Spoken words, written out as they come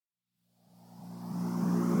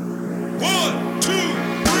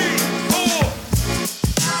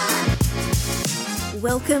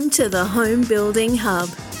Welcome to the Home Building Hub,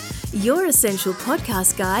 your essential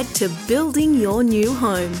podcast guide to building your new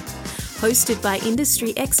home. Hosted by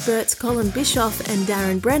industry experts Colin Bischoff and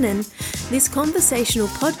Darren Brennan, this conversational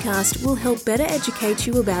podcast will help better educate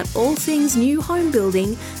you about all things new home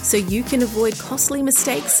building so you can avoid costly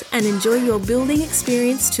mistakes and enjoy your building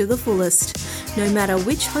experience to the fullest, no matter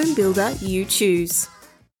which home builder you choose.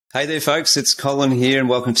 Hey there, folks. It's Colin here, and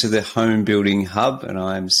welcome to the Home Building Hub. And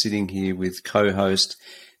I'm sitting here with co-host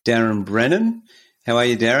Darren Brennan. How are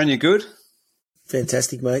you, Darren? You good?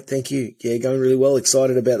 Fantastic, mate. Thank you. Yeah, going really well.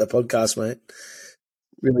 Excited about the podcast, mate.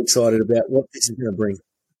 Really excited about what this is going to bring.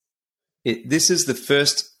 This is the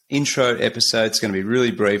first intro episode. It's going to be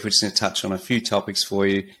really brief. We're just going to touch on a few topics for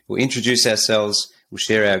you. We'll introduce ourselves. We'll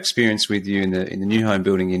share our experience with you in the new home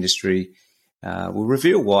building industry. We'll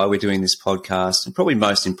reveal why we're doing this podcast, and probably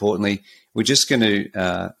most importantly, we're just going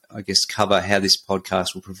to, cover how this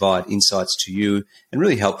podcast will provide insights to you and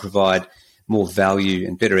really help provide more value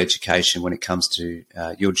and better education when it comes to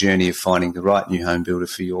your journey of finding the right new home builder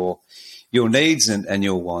for your needs and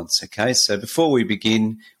your wants. Okay, so before we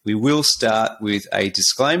begin, we will start with a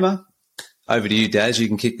disclaimer. Over to you, Daz. You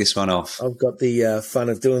can kick this one off. I've got the fun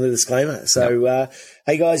of doing the disclaimer. So,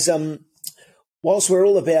 hey guys, whilst we're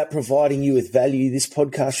all about providing you with value, this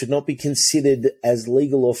podcast should not be considered as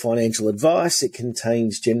legal or financial advice. It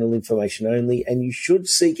contains general information only, and you should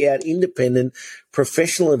seek out independent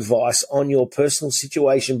professional advice on your personal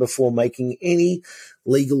situation before making any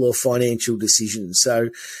legal or financial decisions. So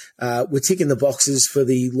we're ticking the boxes for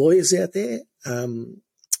the lawyers out there.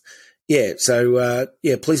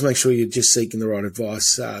 Please make sure you're just seeking the right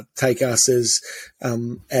advice. Take us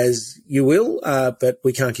as you will, but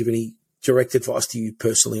we can't give any direct advice to you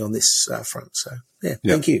personally on this front. So,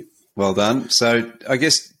 thank you. Well done. So I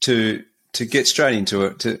guess to get straight into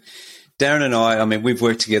it, Darren and I mean, we've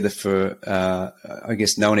worked together for,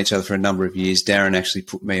 known each other for a number of years. Darren actually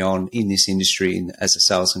put me on in this industry as a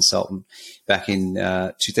sales consultant back in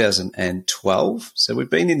 2012. So we've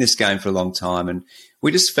been in this game for a long time, and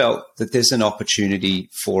we just felt that there's an opportunity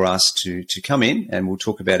for us to come in, and we'll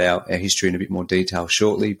talk about our history in a bit more detail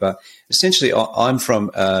shortly. But essentially, I'm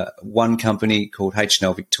from one company called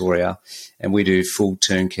H&L Victoria, and we do full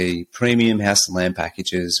turnkey premium house and land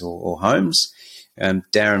packages or homes.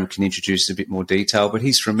 Darren can introduce a bit more detail, but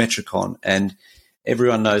he's from Metricon, and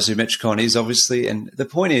everyone knows who Metricon is, obviously. And the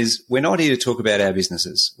point is, we're not here to talk about our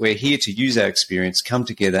businesses. We're here to use our experience, come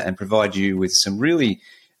together and provide you with some really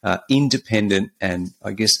independent and,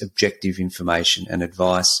 objective information and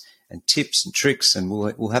advice and tips and tricks. And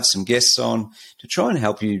we'll have some guests on to try and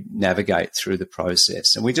help you navigate through the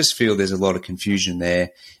process. And we just feel there's a lot of confusion there.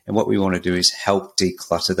 And what we want to do is help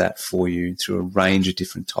declutter that for you through a range of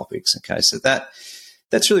different topics. Okay, so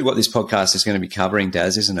that's really what this podcast is going to be covering,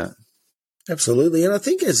 Daz, isn't it? Absolutely. And I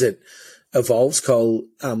think as it evolves, Cole,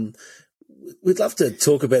 we'd love to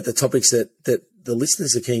talk about the topics that the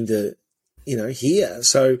listeners are keen to hear.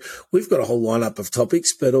 So we've got a whole lineup of topics,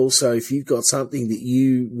 but also if you've got something that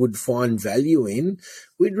you would find value in,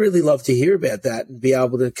 we'd really love to hear about that and be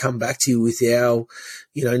able to come back to you with our,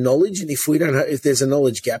 knowledge. And if there's a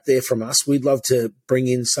knowledge gap there from us, we'd love to bring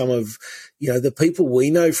in some of, the people we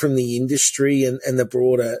know from the industry and the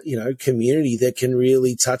broader, community that can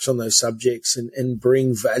really touch on those subjects and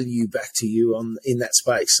bring value back to you in that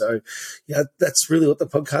space. So, that's really what the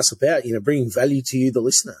podcast's about, bringing value to you, the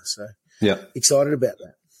listener. So, yeah, excited about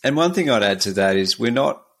that. And one thing I'd add to that is we're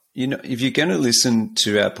not, if you're going to listen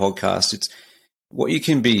to our podcast, it's what you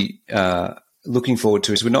can be looking forward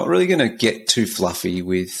to is we're not really going to get too fluffy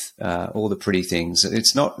with all the pretty things.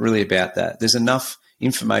 It's not really about that. There's enough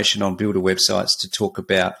information on builder websites to talk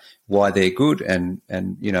about why they're good and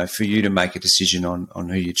for you to make a decision on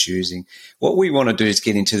who you're choosing. What we want to do is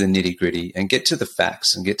get into the nitty-gritty and get to the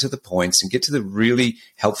facts and get to the points and get to the really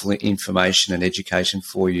helpful information and education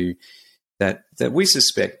for you that we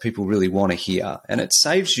suspect people really want to hear. And it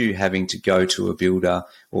saves you having to go to a builder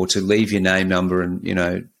or to leave your name, number and,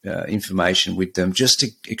 information with them just to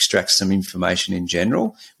extract some information in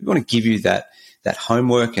general. We want to give you that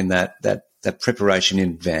homework and that preparation in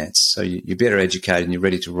advance. So you're better educated and you're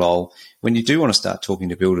ready to roll when you do want to start talking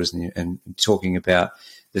to builders and talking about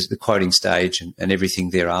the quoting stage and everything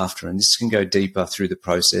thereafter. And this can go deeper through the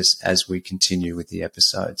process as we continue with the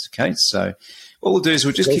episodes. Okay. So what we'll do is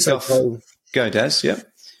we'll just kick off. Go, Daz. Yeah.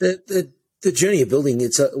 The journey of building,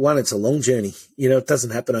 it's a long journey. It doesn't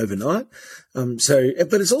happen overnight.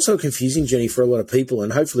 But it's also a confusing journey for a lot of people.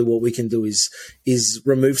 And hopefully what we can do is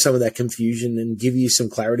remove some of that confusion and give you some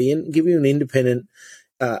clarity and give you an independent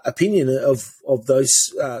opinion of those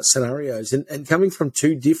scenarios. And coming from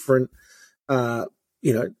two different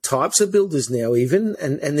types of builders now even,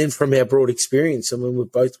 and then from our broad experience. I mean,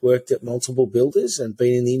 we've both worked at multiple builders and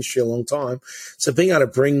been in the industry a long time. So being able to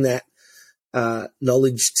bring that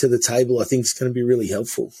knowledge to the table, I think is going to be really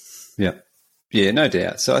helpful. Yeah. Yeah, no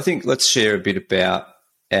doubt. So I think let's share a bit about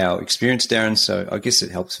our experience, Darren. So I guess it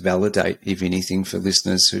helps validate, if anything, for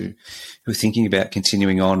listeners who are thinking about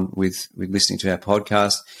continuing on with listening to our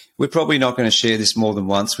podcast. We're probably not going to share this more than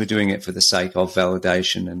once. We're doing it for the sake of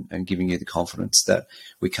validation and giving you the confidence that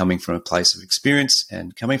we're coming from a place of experience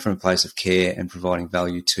and coming from a place of care and providing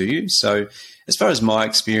value to you. So as far as my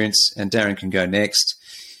experience, and Darren can go next,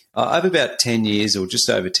 I have about 10 years or just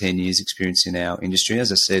over 10 years experience in our industry.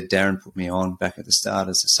 As I said, Darren put me on back at the start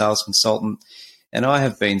as a sales consultant. And I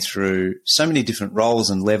have been through so many different roles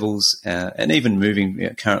and levels, and even moving.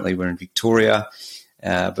 Currently, we're in Victoria,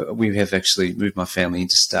 but we have actually moved my family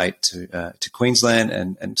interstate to Queensland,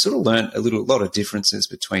 and sort of learned a lot of differences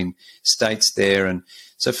between states there. And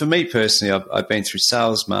so, for me personally, I've been through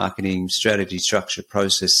sales, marketing, strategy, structure,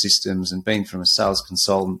 process, systems, and been from a sales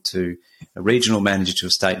consultant to a regional manager to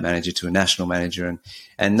a state manager to a national manager,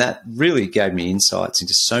 and that really gave me insights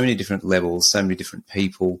into so many different levels, so many different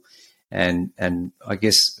people. And I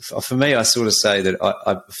guess for me, I sort of say that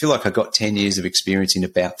I feel like I got 10 years of experience in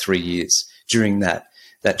about 3 years during that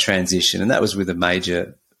transition. And that was with a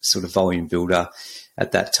major sort of volume builder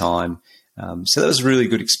at that time. So that was a really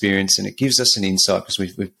good experience, and it gives us an insight because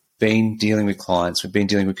we've been dealing with clients, we've been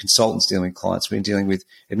dealing with consultants dealing with clients, we've been dealing with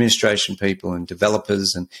administration people and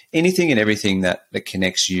developers and anything and everything that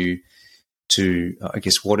connects you to, I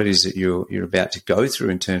guess, what it is that you're about to go through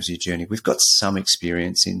in terms of your journey. We've got some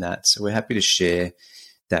experience in that, so we're happy to share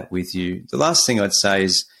that with you. The last thing I'd say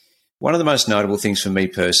is one of the most notable things for me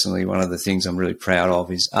personally, one of the things I'm really proud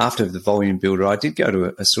of is after the volume builder, I did go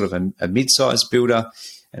to a sort of a mid-sized builder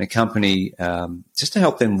and a company just to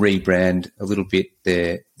help them rebrand a little bit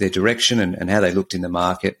their direction and how they looked in the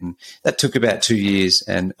market. And that took about 2 years,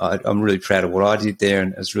 and I'm really proud of what I did there,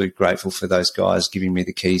 and I was really grateful for those guys giving me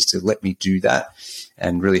the keys to let me do that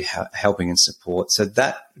and really helping and support. So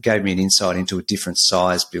that gave me an insight into a different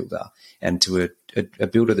size builder and to a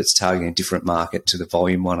builder that's targeting a different market to the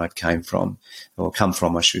volume one I'd come from,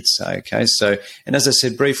 I should say. Okay. So, and as I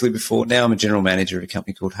said briefly before, now I'm a general manager at a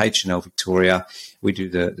company called H&L Victoria. We do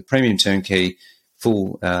the premium turnkey,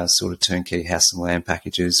 full sort of turnkey house and land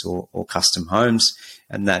packages or custom homes.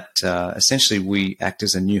 And that essentially we act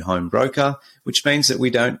as a new home broker, which means that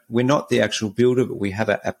we're not the actual builder, but we have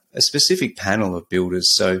a specific panel of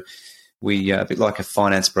builders. So we, a bit like a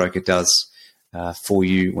finance broker does, for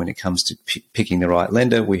you when it comes to picking the right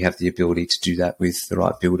lender, we have the ability to do that with the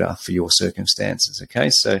right builder for your circumstances. Okay,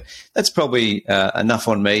 so that's probably enough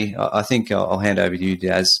on me. I think I'll hand over to you,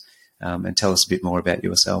 Daz, and tell us a bit more about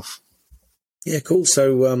yourself. Yeah, cool.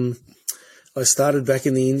 So I started back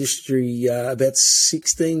in the industry about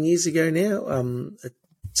 16 years ago now.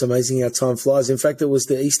 It's amazing how time flies. In fact, it was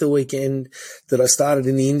the Easter weekend that I started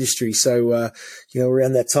in the industry. So,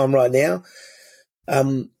 around that time right now.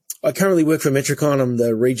 I currently work for Metricon. I'm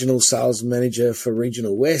the regional sales manager for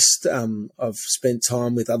Regional West. I've spent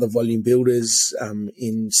time with other volume builders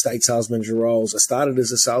in state sales manager roles. I started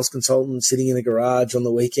as a sales consultant sitting in a garage on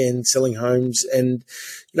the weekend selling homes. And,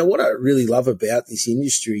 what I really love about this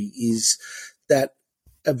industry is that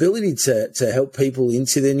ability to help people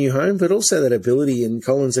into their new home, but also that ability, and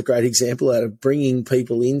Colin's a great example out of bringing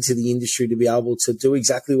people into the industry to be able to do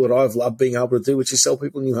exactly what I've loved being able to do, which is sell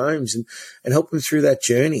people new homes and help them through that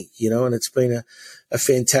journey, and it's been a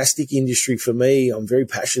fantastic industry for me. I'm very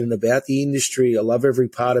passionate about the industry. I love every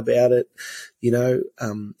part about it.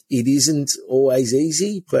 It isn't always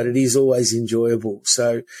easy, but it is always enjoyable.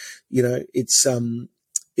 So,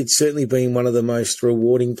 it's certainly been one of the most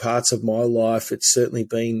rewarding parts of my life. It's certainly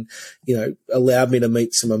been, allowed me to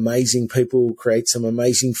meet some amazing people, create some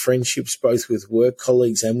amazing friendships, both with work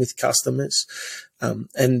colleagues and with customers,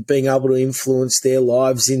 and being able to influence their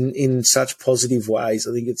lives in such positive ways.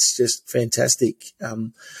 I think it's just fantastic.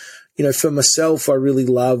 For myself, I really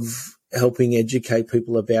love helping educate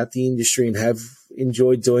people about the industry and have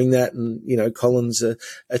enjoyed doing that. And, Colin's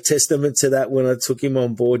a testament to that when I took him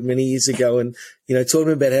on board many years ago and, taught him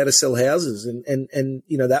about how to sell houses and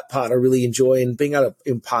that part I really enjoy, and being able to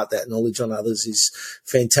impart that knowledge on others is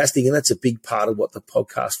fantastic. And that's a big part of what the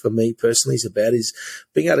podcast for me personally is about, is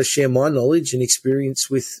being able to share my knowledge and experience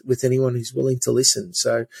with anyone who's willing to listen.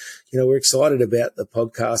 So, we're excited about the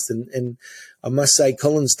podcast, and I must say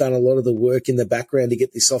Colin's done a lot of the work in the background to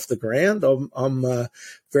get this off the ground. I'm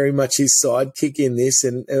very much his sidekick in this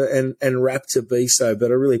and rapt to be so,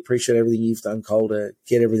 but I really appreciate everything you've done, Cole, to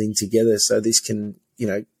get everything together so this can,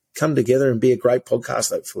 come together and be a great podcast,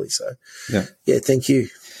 hopefully. So, yeah, thank you.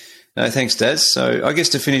 No, thanks, Daz. So I guess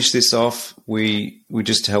to finish this off, we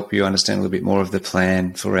just to help you understand a little bit more of the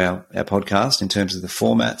plan for our podcast in terms of the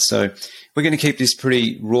format. So we're going to keep this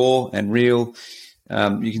pretty raw and real.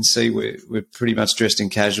 You can see we're pretty much dressed in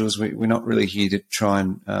casuals. We're not really here to try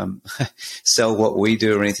and sell what we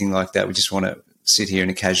do or anything like that. We just want to sit here in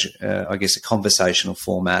a conversational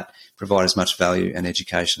format, provide as much value and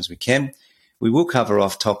education as we can. We will cover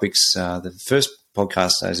off topics. The first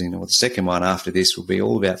podcast, or the second one after this, will be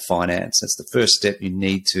all about finance. That's the first step you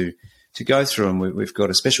need to go through, and we've got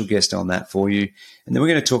a special guest on that for you. And then we're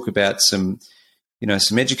going to talk about some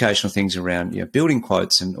educational things around building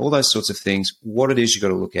quotes and all those sorts of things, what it is you've got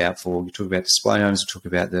to look out for. We talk about display homes, we talk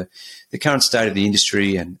about the current state of the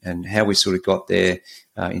industry and how we sort of got there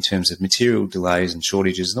in terms of material delays and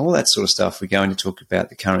shortages and all that sort of stuff. We're going to talk about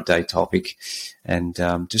the current day topic and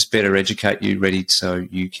just better educate you, ready so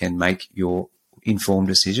you can make your informed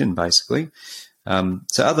decision, basically.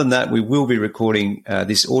 So other than that, we will be recording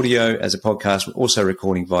this audio as a podcast. We're also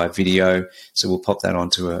recording via video, so we'll pop that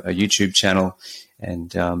onto a YouTube channel.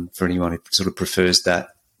 And for anyone who sort of prefers that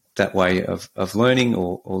way of learning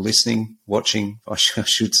or listening, watching, I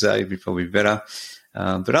should say, would be probably better.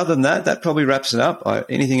 But other than that, that probably wraps it up.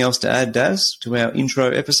 Anything else to add, Daz, to our intro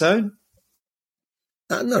episode?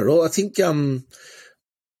 Not at all. I think,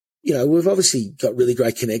 we've obviously got really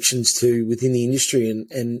great connections within the industry and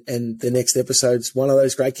the next episode's one of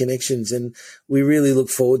those great connections. And we really look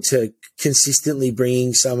forward to consistently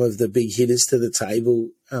bringing some of the big hitters to the table,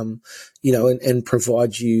 and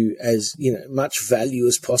provide you as, much value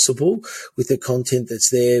as possible with the content that's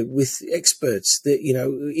there with experts that,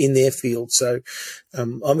 in their field. So,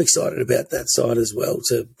 I'm excited about that side as well,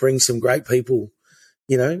 to bring some great people,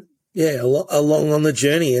 along on the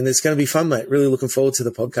journey, and it's going to be fun, mate. Really looking forward to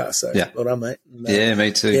the podcast. So, well done, mate. Yeah,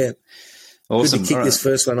 me too. Yeah, awesome. Good to kick this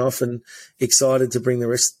first one off, and excited to bring the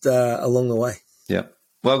rest along the way. Yeah.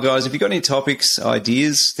 Well, guys, if you've got any topics,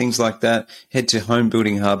 ideas, things like that, head to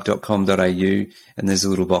homebuildinghub.com.au, and there's a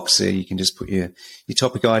little box there. You can just put your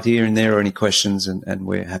topic idea in there or any questions, and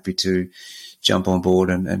we're happy to jump on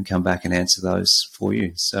board and come back and answer those for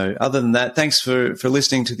you. So other than that, thanks for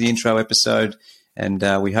listening to the intro episode. And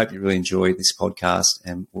we hope you really enjoyed this podcast,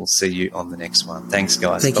 and we'll see you on the next one. Thanks,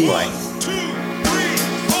 guys. Thank Bye-bye. You.